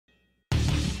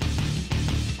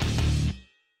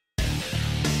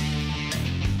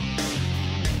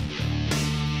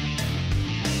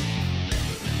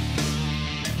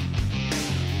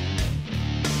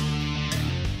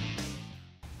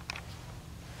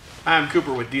I'm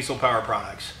Cooper with Diesel Power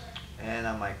Products. And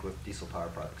I'm Mike with Diesel Power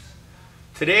Products.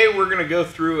 Today we're going to go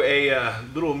through a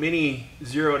little mini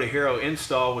zero to hero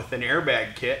install with an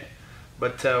airbag kit,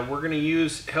 but we're going to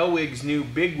use Hellwig's new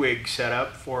Big Wig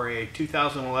setup for a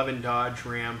 2011 Dodge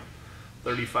Ram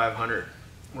 3500.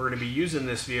 We're going to be using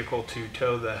this vehicle to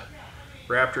tow the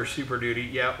Raptor Super Duty.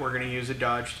 Yeah, we're going to use a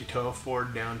Dodge to tow a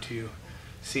Ford down to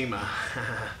SEMA.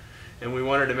 And we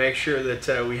wanted to make sure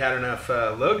that we had enough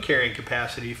load carrying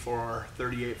capacity for our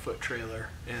 38-foot trailer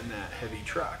and that heavy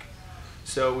truck.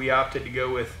 So we opted to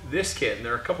go with this kit, and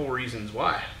there are a couple reasons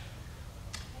why.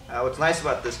 What's nice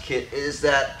about this kit is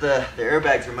that the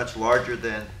airbags are much larger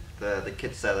than the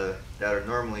kits that are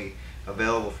normally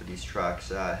available for these trucks.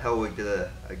 Hellwig did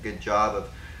a good job of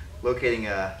locating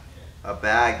a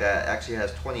bag that actually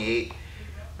has 28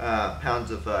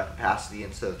 pounds of capacity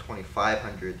instead of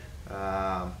 2,500.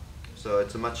 So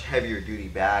it's a much heavier duty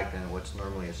bag than what's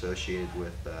normally associated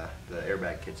with the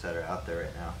airbag kits that are out there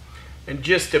right now. And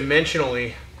just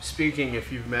dimensionally speaking,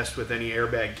 if you've messed with any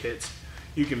airbag kits,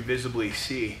 you can visibly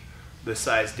see the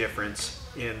size difference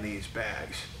in these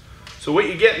bags. So what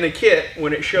you get in the kit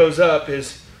when it shows up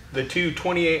is the two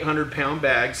 2,800 pound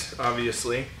bags,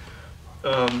 obviously.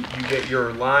 You get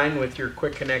your line with your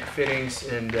quick connect fittings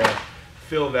and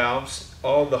fill valves,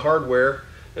 all the hardware,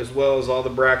 as well as all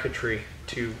the bracketry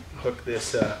to hook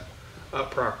this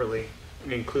up properly,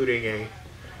 including a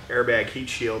airbag heat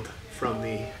shield from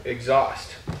the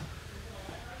exhaust.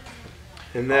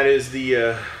 And that is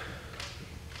the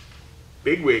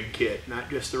Big Wig kit, not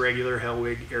just the regular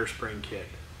Hellwig air spring kit.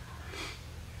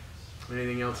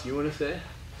 Anything else you want to say?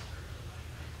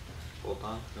 Bolt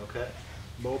on, no cut.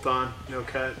 Bolt on, no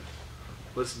cut.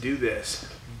 Let's do this.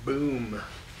 Boom.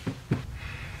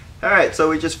 Alright, so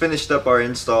we just finished up our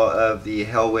install of the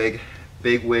Hellwig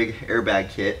Big Wig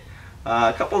airbag kit.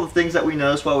 A couple of things that we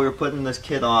noticed while we were putting this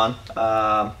kit on.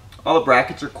 All the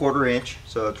brackets are 1/4 inch,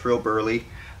 so it's real burly.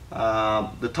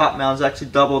 The top mount is actually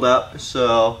doubled up,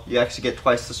 so you actually get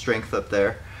twice the strength up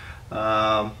there.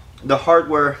 The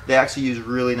hardware, they actually use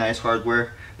really nice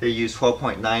hardware. They use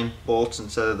 12.9 bolts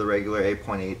instead of the regular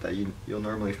 8.8 that you'll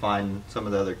normally find in some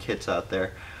of the other kits out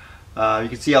there. You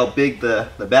can see how big the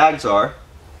bags are.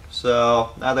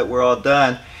 So now that we're all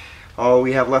done, all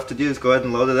we have left to do is go ahead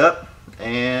and load it up,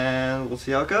 and we'll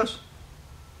see how it goes.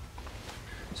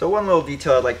 So one little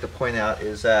detail I'd like to point out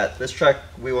is that this truck,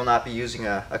 we will not be using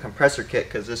a compressor kit,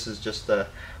 because this is just a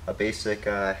basic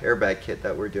airbag kit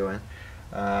that we're doing,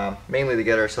 mainly to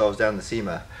get ourselves down to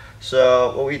SEMA.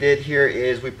 So what we did here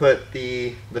is we put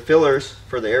the fillers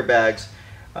for the airbags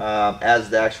as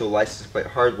the actual license plate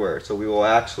hardware. So we will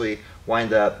actually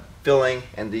wind up filling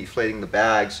and deflating the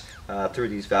bags through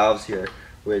these valves here,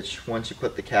 which once you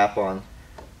put the cap on,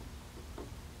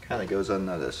 kind of goes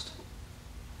unnoticed.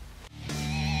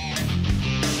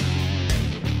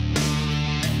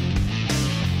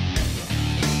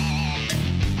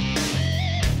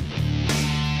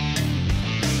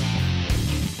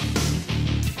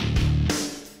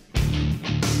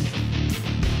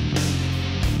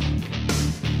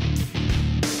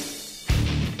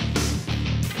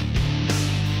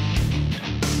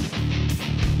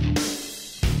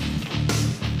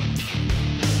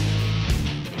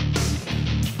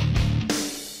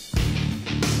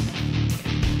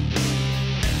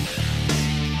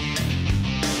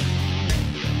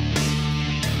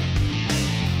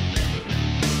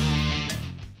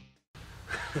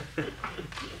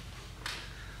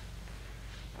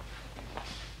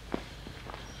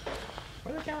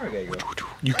 Where'd the camera guy go?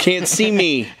 You can't see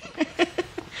me.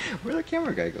 Where'd the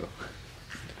camera guy go?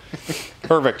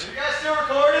 Perfect. You guys still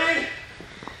recording?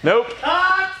 Nope.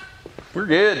 Cut! We're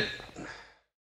good.